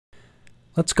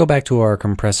Let's go back to our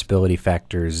compressibility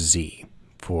factor Z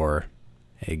for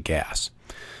a gas.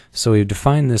 So we've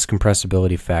defined this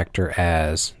compressibility factor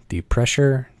as the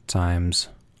pressure times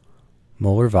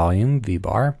molar volume, V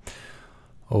bar,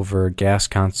 over gas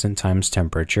constant times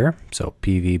temperature, so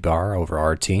PV bar over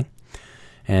RT.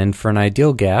 And for an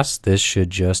ideal gas, this should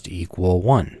just equal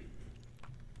 1.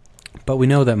 But we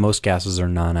know that most gases are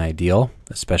non-ideal,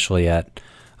 especially at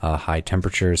high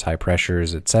temperatures, high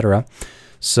pressures, etc.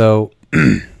 So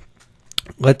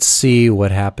let's see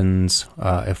what happens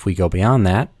if we go beyond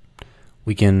that.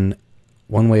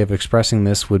 One way of expressing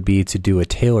this would be to do a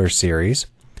Taylor series.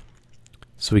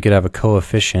 So we could have a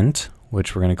coefficient,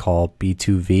 which we're going to call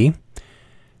B2V,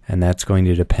 and that's going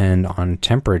to depend on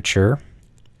temperature,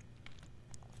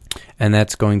 and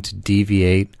that's going to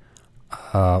deviate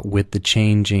with the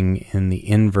changing in the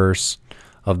inverse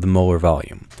of the molar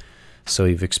volume. So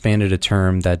you've expanded a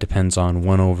term that depends on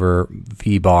 1 over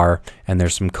V bar, and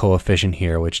there's some coefficient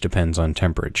here which depends on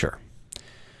temperature.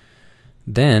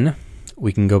 Then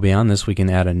we can go beyond this. We can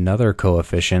add another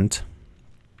coefficient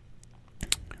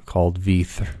called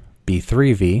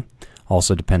B3V,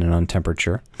 also dependent on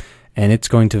temperature, and it's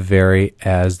going to vary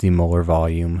as the molar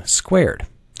volume squared.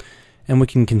 And we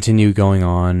can continue going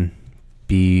on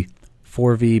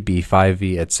B4V,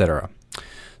 B5V, etc.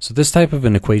 So this type of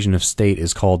an equation of state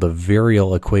is called a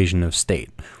virial equation of state.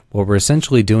 What we're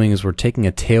essentially doing is we're taking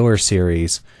a Taylor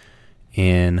series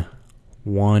in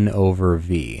 1 over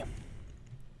V.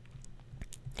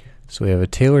 So we have a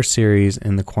Taylor series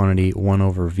in the quantity 1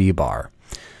 over V bar.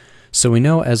 So we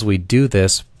know as we do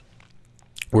this,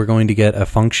 we're going to get a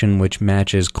function which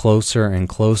matches closer and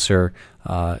closer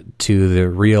to the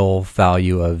real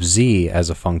value of Z as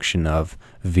a function of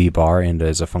V bar and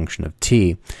as a function of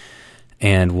T.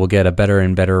 And we'll get a better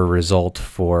and better result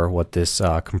for what this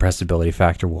compressibility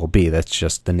factor will be. That's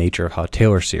just the nature of how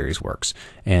Taylor series works.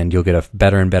 And you'll get a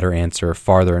better and better answer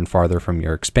farther and farther from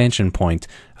your expansion point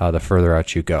the further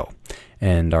out you go.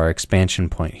 And our expansion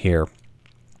point here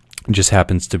just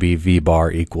happens to be V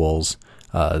bar equals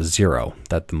 0,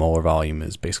 that the molar volume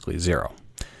is basically 0.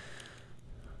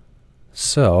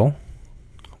 So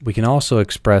we can also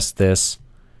express this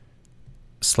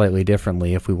slightly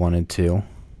differently if we wanted to.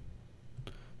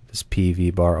 This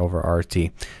PV bar over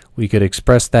RT. We could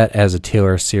express that as a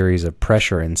Taylor series of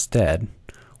pressure instead,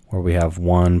 where we have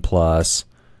 1 plus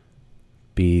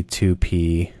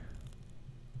B2P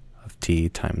of T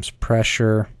times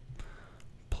pressure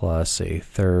plus a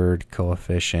third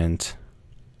coefficient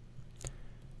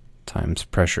times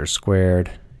pressure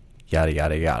squared, yada,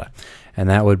 yada, yada. And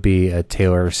that would be a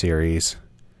Taylor series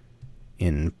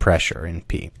in pressure, in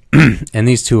P. And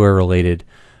these two are related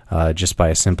just by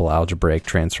a simple algebraic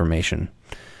transformation,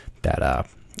 that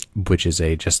which is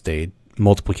just a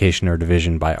multiplication or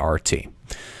division by RT.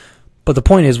 But the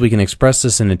point is we can express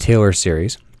this in a Taylor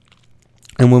series.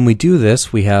 And when we do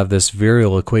this, we have this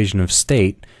virial equation of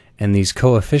state, and these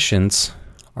coefficients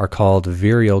are called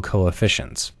virial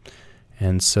coefficients.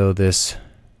 And so this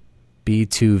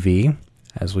B2V,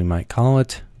 as we might call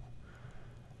it,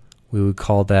 we would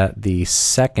call that the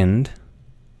second,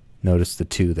 notice the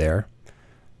 2 there,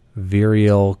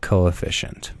 virial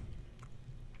coefficient.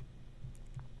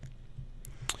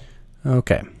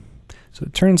 Okay, so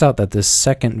it turns out that this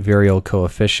second virial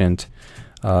coefficient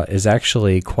is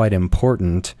actually quite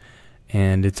important,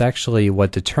 and it's actually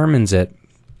what determines it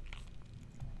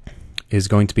is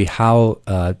going to be how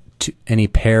any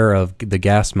pair of the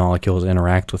gas molecules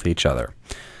interact with each other.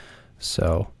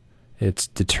 So it's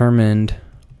determined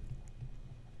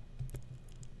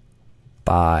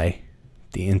by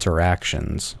the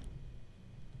interactions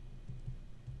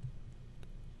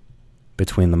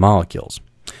between the molecules.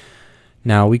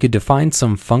 Now we could define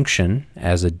some function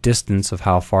as a distance of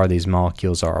how far these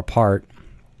molecules are apart.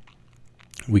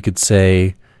 We could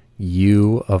say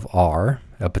U of R,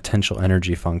 a potential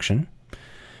energy function,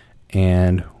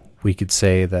 and we could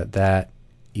say that that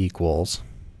equals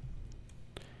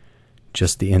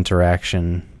just the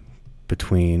interaction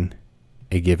between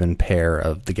a given pair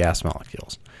of the gas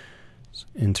molecules. So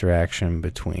interaction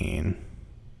between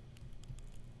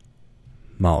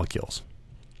molecules.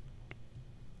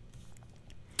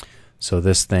 So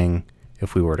this thing,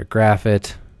 if we were to graph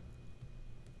it,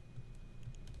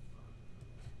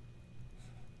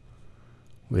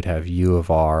 we'd have U of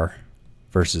R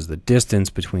versus the distance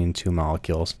between two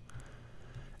molecules,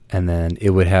 and then it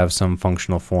would have some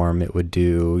functional form. It would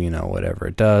do, whatever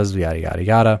it does, yada, yada,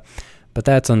 yada. But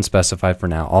that's unspecified for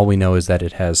now. All we know is that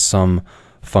it has some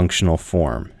functional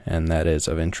form, and that is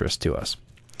of interest to us.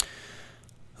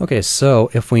 Okay,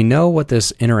 so if we know what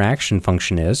this interaction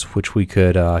function is, which we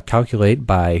could calculate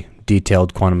by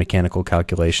detailed quantum mechanical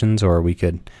calculations, or we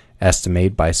could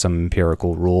estimate by some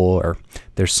empirical rule, or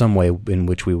there's some way in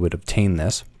which we would obtain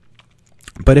this.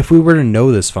 But if we were to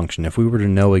know this function, if we were to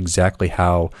know exactly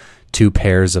how two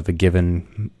pairs of a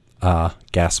given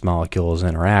gas molecules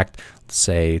interact, let's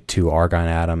say two argon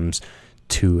atoms,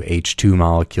 two H2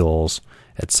 molecules,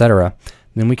 etc.,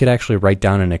 then we could actually write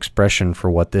down an expression for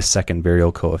what this second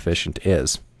virial coefficient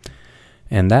is.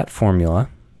 And that formula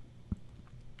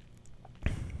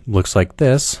looks like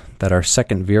this, that our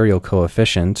second virial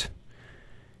coefficient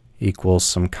equals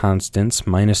some constants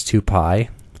minus 2 pi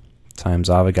times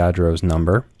Avogadro's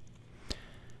number,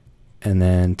 and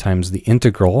then times the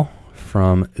integral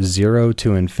from 0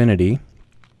 to infinity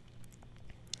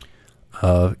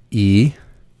of e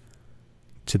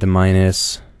to the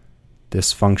minus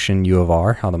this function u of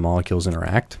r, how the molecules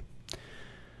interact,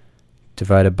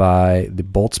 divided by the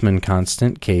Boltzmann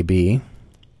constant, Kb,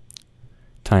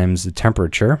 times the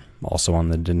temperature, also on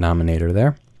the denominator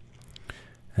there,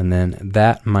 and then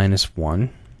that minus 1,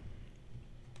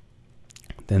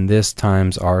 then this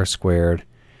times r squared,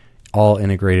 all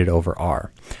integrated over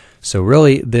r. So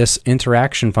really, this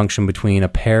interaction function between a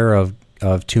pair of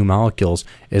two molecules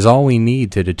is all we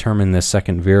need to determine this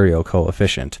second virial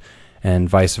coefficient. And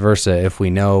vice versa, if we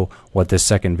know what this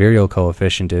second virial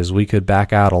coefficient is, we could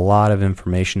back out a lot of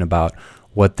information about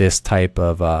what this type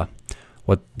of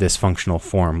what this functional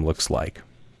form looks like.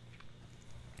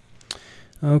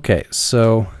 Okay,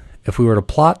 so if we were to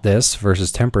plot this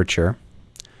versus temperature,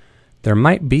 there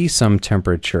might be some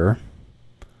temperature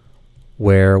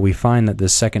where we find that the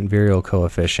second virial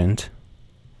coefficient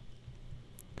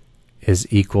is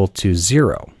equal to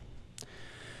 0.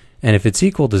 And if it's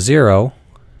equal to 0,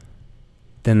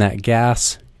 then that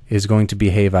gas is going to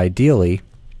behave ideally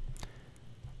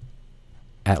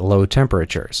at low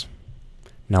temperatures.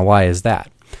 Now, why is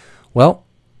that? Well,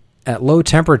 at low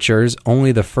temperatures,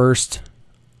 only the first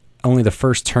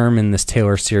term in this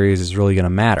Taylor series is really going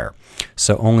to matter.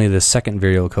 So only the second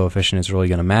virial coefficient is really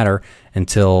going to matter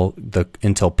until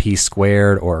p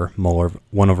squared, or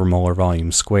 1 over molar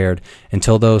volume squared,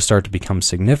 until those start to become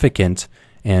significant.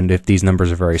 And if these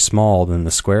numbers are very small, then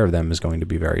the square of them is going to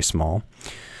be very small.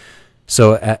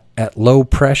 So at low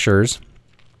pressures,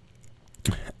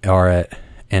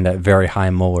 and at very high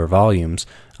molar volumes,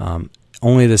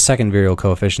 only the second virial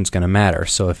coefficient is going to matter.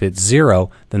 So if it's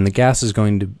 0, then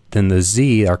then the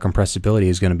z, our compressibility,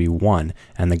 is going to be 1,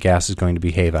 and the gas is going to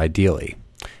behave ideally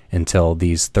until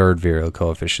these third virial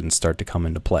coefficients start to come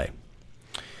into play.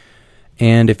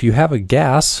 And if you have a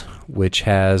gas which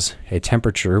has a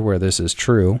temperature where this is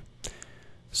true,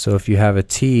 so if you have a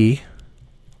T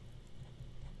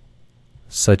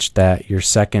such that your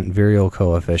second virial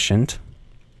coefficient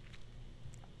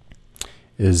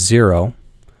is 0,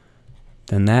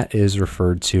 then that is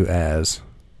referred to as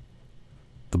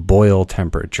the Boyle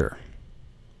temperature.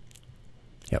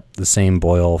 Yep, the same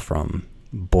Boyle from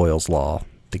Boyle's law,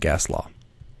 the gas law.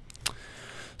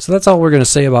 So that's all we're going to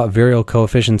say about virial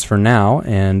coefficients for now,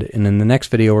 and in the next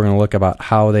video we're going to look about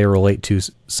how they relate to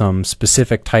some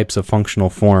specific types of functional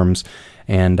forms,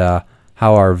 and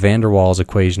how our van der Waals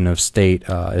equation of state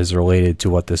is related to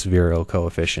what this virial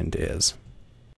coefficient is.